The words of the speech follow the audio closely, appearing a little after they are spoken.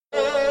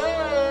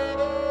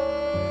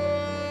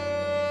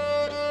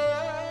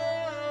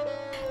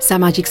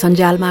सामाजिक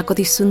सञ्जालमा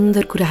कति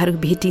सुन्दर कुराहरू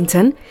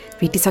भेटिन्छन्।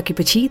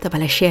 भेटिसकेपछि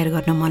तपाईँलाई सेयर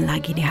गर्न मन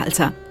लागि नै हाल्छ।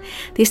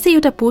 त्यस्तै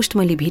एउटा पोस्ट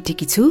मैले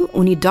भेटेकी छु।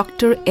 उनी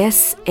डाक्टर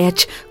एसएच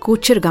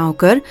कोचर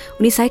गाउँकर,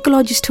 उनी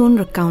साइकोलोजिस्ट हुन्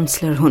र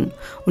काउन्सिलर हुन्।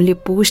 उनले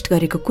पोस्ट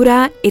गरेको कुरा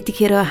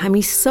यतिखेर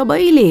हामी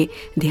सबैले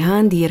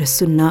ध्यान दिएर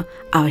सुन्न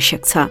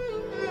आवश्यक छ।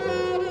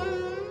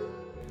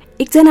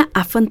 एकजना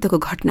आफन्तको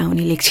घटना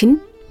उनी लेख्छिन्।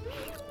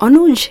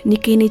 अनुज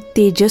निकै नै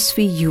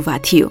तेजस्वी युवा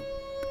थियो।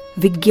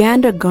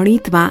 विज्ञान र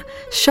गणितमा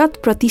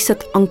 100%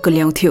 अङ्क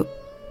ल्याउँथ्यो।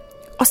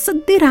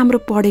 असाध्यै राम्रो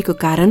पढेको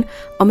कारण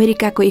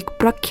अमेरिकाको एक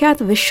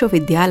प्रख्यात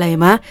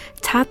विश्वविद्यालयमा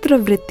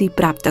छात्रवृत्ति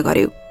प्राप्त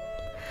गर्यो।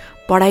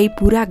 पढाइ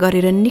पूरा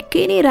गरेर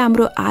निकै नै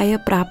राम्रो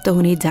आय प्राप्त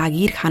हुने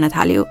जागिर खान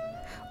थाल्यो।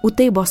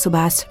 उतै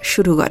बसोबास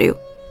सुरु गर्यो।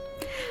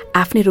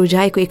 आफ्नै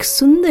रोजाइको एक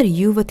सुन्दर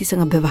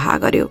युवतीसँग विवाह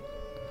गर्यो।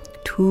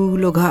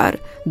 ठूलो घर,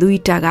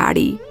 2टा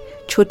गाडी,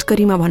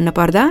 छोटकरीमा भन्न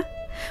पर्दा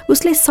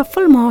उसले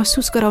सफल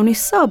महसुस गराउने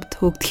सब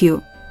थोक थियो।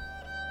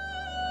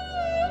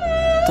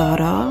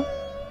 तर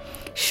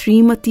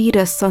श्रीमती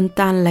र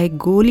सन्तानलाई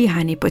गोली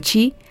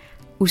हानेपछि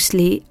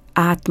उसले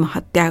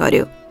आत्महत्या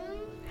गर्यो।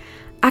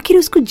 आखिर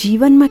उसको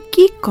जीवनमा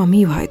के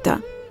कमी भयो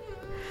त?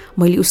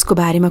 मैले उसको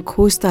बारेमा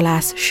खोज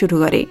तलास सुरु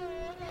गरेँ।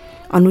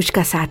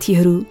 अनुजका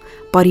साथीहरू,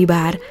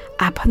 परिवार,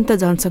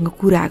 आफन्तजनसँग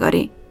कुरा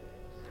गरेँ।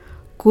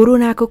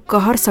 कोरोनाको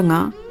कहरसँग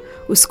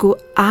उसको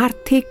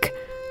आर्थिक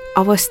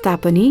अवस्था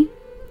पनि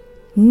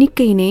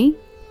निकै नै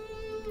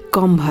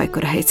कम भएको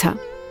रहेछ।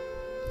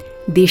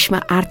 देशमा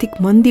आर्थिक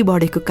मन्दी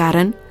बढेको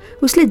कारण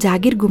उसले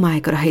जागिर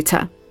गुमाएको रहेछ।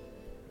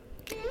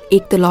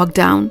 एक त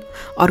लकडाउन,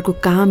 अर्को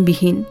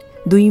कामविहीन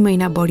 2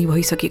 महिना बढी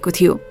भइसकेको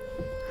थियो।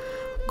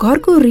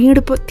 घरको ऋण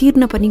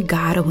तिर्न पनि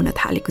गाह्रो हुन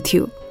थालेको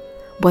थियो।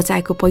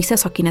 बचाएको पैसा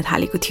सकिन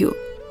थालेको थियो।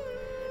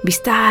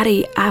 बिस्तारै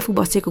आफू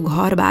बसेको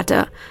घरबाट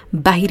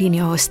बाहिरिने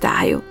अवस्था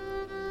आयो।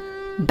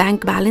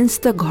 ब्याङ्क ब्यालेन्स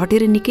त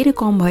घटेर निकै नै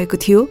कम भएको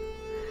थियो।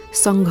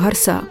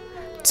 सङ्घर्ष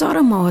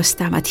चरम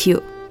अवस्थामा थियो।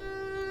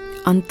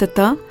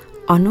 अन्ततः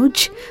अनुज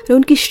र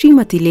उनकी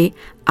श्रीमतीले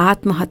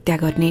आत्महत्या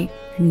गर्ने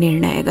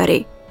निर्णय गरे।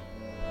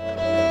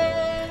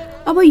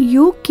 अब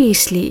यो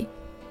केसले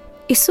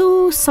यसो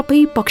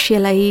सबै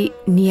पक्षलाई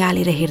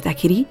नियालेर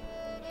हेर्दाखेरि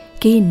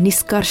केही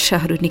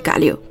निष्कर्षहरू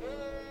निकाल्यो।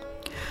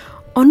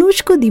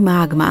 अनुजको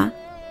दिमागमा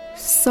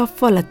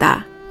सफलता,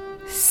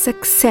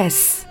 सक्सेस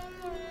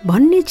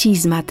भन्ने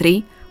चिज मात्रै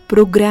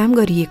प्रोग्राम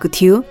गरिएको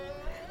थियो,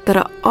 तर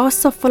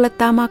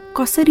असफलतामा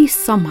कसरी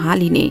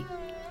सम्हालिने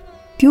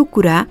त्यो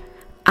कुरा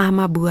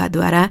आमा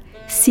बुवाद्वारा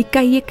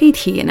सिकाइएकै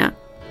थिएन।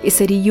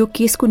 यसरी यो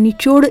केसको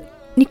निचोड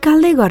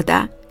निकाल्दै गर्दा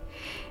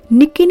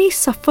निकै नै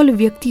सफल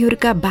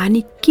व्यक्तिहरूका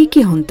बानी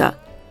के हुन् त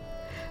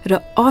र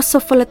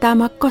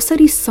असफलतामा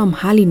कसरी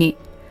सम्हालिने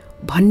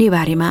भन्ने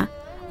बारेमा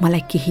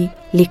मलाई केही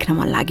लेख्न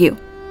मन लाग्यो।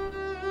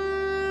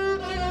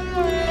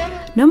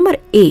 नम्बर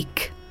 1,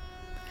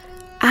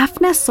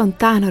 आफ्ना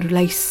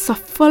सन्तानहरूलाई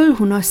सफल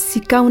हुन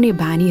सिकाउने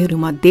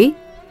बानीहरूमध्ये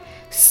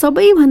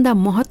सबैभन्दा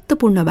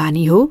महत्त्वपूर्ण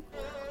बानी हो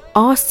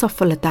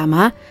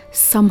असफलतामा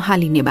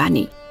सम्हालिने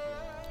बानी।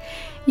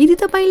 यदि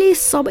तपाईँले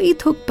सबै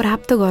थोक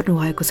प्राप्त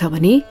गर्नुभएको छ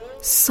भने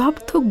सब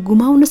थोक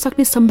गुमाउन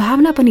सक्ने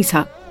सम्भावना पनि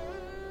छ।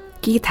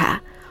 के थाहा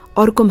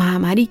अर्को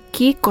महामारी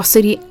के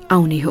कसरी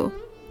आउने हो।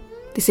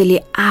 त्यसैले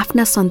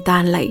आफ्ना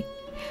सन्तानलाई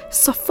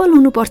सफल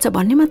हुनुपर्छ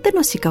भन्ने मात्र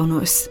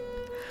नसिकाउनुहोस्,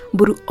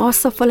 बरु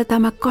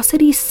असफलतामा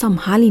कसरी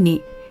सम्हालिने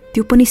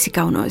त्यो पनि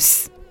सिकाउनुहोस्।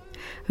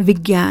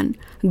 विज्ञान,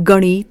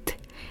 गणित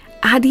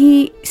आदि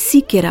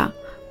सिकेर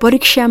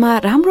परीक्षामा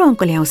राम्रो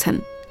अङ्क ल्याउँछन्,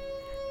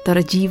 तर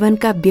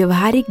जीवनका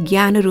व्यावहारिक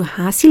ज्ञानहरू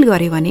हासिल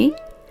गरे भने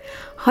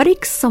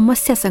हरेक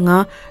समस्यासँग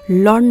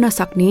लड्न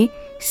सक्ने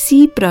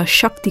सिप र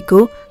शक्तिको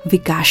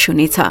विकास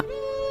हुनेछ।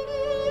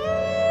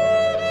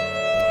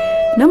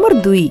 नम्बर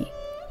 2,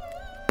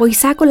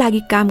 पैसाको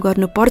लागि काम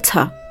गर्नुपर्छ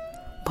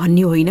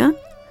भन्ने होइन,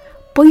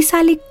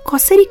 पैसाले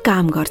कसरी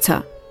काम गर्छ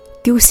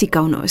त्यो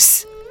सिकाउनुहोस्।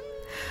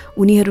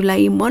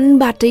 उनीहरूलाई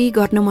मनबाटै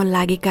गर्न मन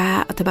लागेका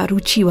अथवा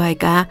रुचि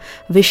भएका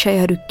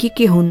विषयहरू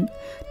के हुन्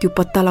त्यो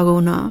पत्ता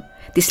लगाउन,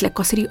 त्यसलाई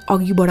कसरी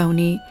अघि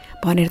बढाउने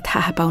भनेर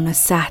थाहा पाउन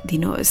साथ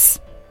दिनुहोस्।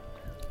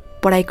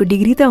 पढाइको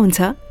डिग्री त हुन्छ,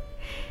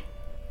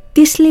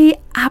 त्यसले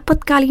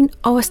आपतकालीन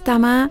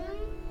अवस्थामा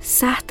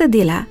साथ त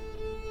देला,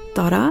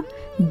 तर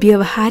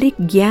व्यावहारिक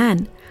ज्ञान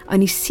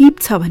अनि सिप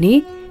छ भने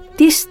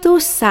त्यस्तो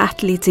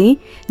साथले चाहिँ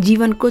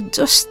जीवनको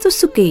जस्तो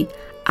सुकै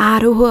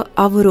आरोह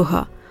अवरोह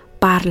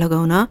पार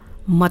लगाउन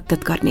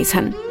मद्दत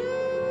गर्नेछन्।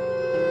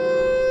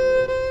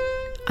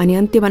 अनि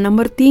अन्त्यमा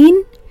नम्बर 3,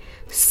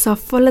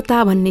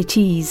 सफलता भन्ने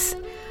चिज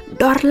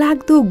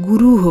डरलाग्दो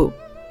गुरु हो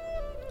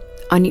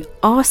अनि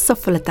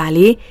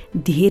असफलताले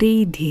धेरै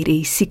धेरै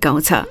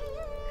सिकाउँछ।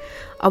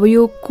 अब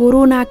यो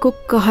कोरोनाको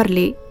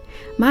कहरले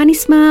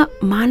मानिसमा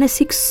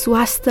मानसिक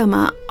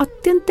स्वास्थ्यमा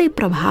अत्यन्तै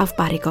प्रभाव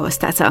पारेको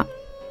अवस्था छ।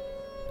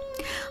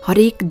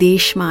 हरेक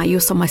देशमा यो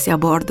समस्या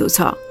बढ्दो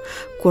छ।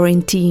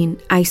 क्वारेन्टिन,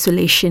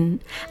 आइसोलेसन,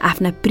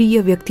 आफ्ना प्रिय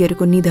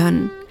व्यक्तिहरूको निधन,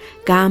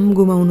 काम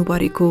गुमाउनु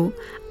परेको,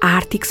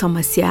 आर्थिक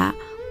समस्या,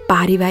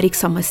 पारिवारिक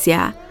समस्या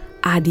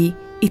आदि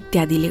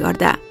इत्यादिले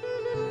गर्दा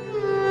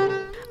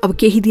अब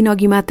केही दिन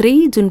अघि मात्रै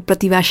जुन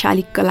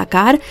प्रतिभाशाली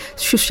कलाकार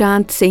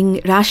सुशान्त सिंह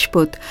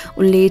राजपूत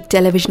उनले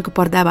टेलिभिजनको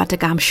पर्दाबाट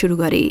काम सुरु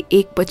गरे,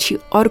 एकपछि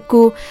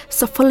अर्को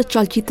सफल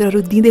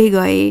चलचित्रहरू दिँदै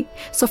गए,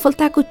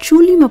 सफलताको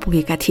चुलीमा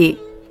पुगेका थिए।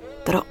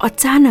 तर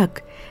अचानक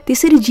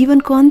त्यसरी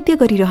जीवनको अन्त्य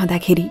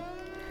गरिरहँदाखेरि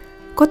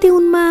कतै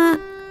उनमा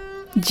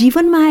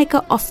जीवनमा आएका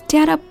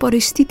अप्ठ्यारा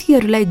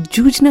परिस्थितिहरूलाई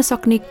जुझ्न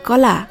सक्ने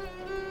कला,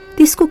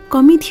 त्यसको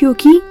कमी थियो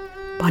कि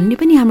भन्ने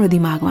पनि हाम्रो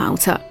दिमागमा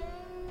आउँछ।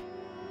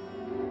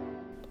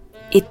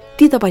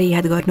 यति तपाईले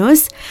याद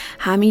गर्नुहोस्,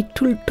 हामी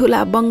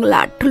ठुल्ठुला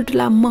बङ्गला,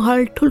 ठुल्ठुला महल,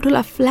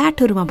 ठुल्ठुला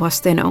फ्ल्याटहरूमा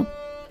बस्दैनौँ।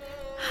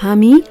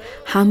 हामी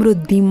हाम्रो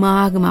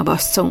दिमागमा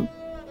बस्छौँ।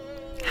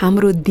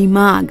 हाम्रो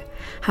दिमाग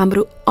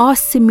हाम्रो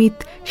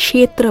असीमित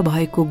क्षेत्र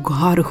भएको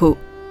घर हो।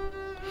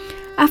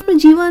 आफ्नो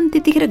जीवन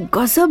त्यतिखेर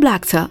गजब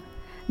लाग्छ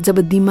जब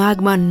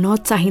दिमागमा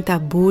नचाहिँदा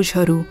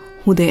बोझहरू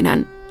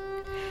हुँदैनन्।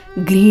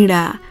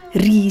 घृणा,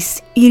 रिस,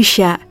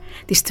 ईर्ष्या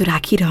त्यस्तो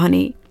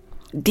राखिरहने,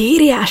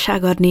 धेरै आशा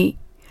गर्ने,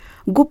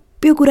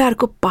 गोप्य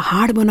कुराहरूको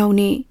पहाड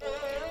बनाउने,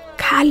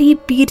 खाली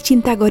पीर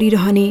चिन्ता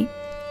गरिरहने,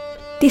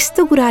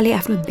 त्यस्तो कुराले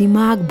आफ्नो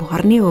दिमाग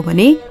भर्ने हो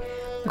भने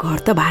घर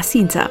त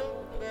भासिन्छ।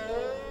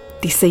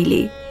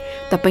 त्यसैले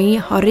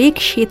तपाईँ हरेक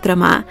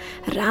क्षेत्रमा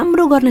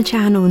राम्रो गर्न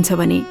चाहनुहुन्छ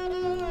भने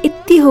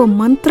यति हो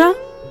मन्त्र,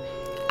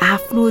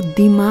 आफ्नो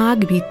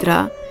दिमागभित्र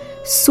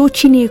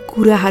सोचिने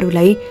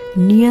कुराहरूलाई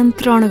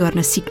नियन्त्रण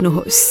गर्न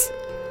सिक्नुहोस्।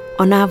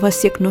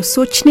 अनावश्यक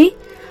नसोच्ने,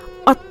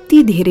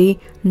 अति धेरै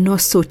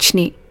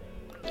नसोच्ने,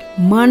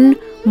 मन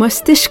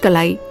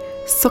मस्तिष्कलाई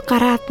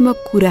सकारात्मक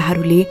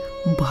कुराहरूले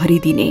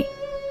भरिदिने।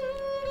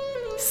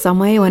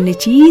 समय भन्ने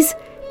चिज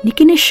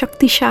निकै नै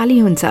शक्तिशाली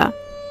हुन्छ।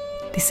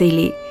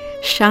 त्यसैले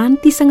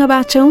शान्तिसँग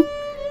बाँचौँ,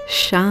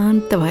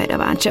 शान्त भएर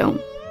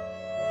बाँचौँ।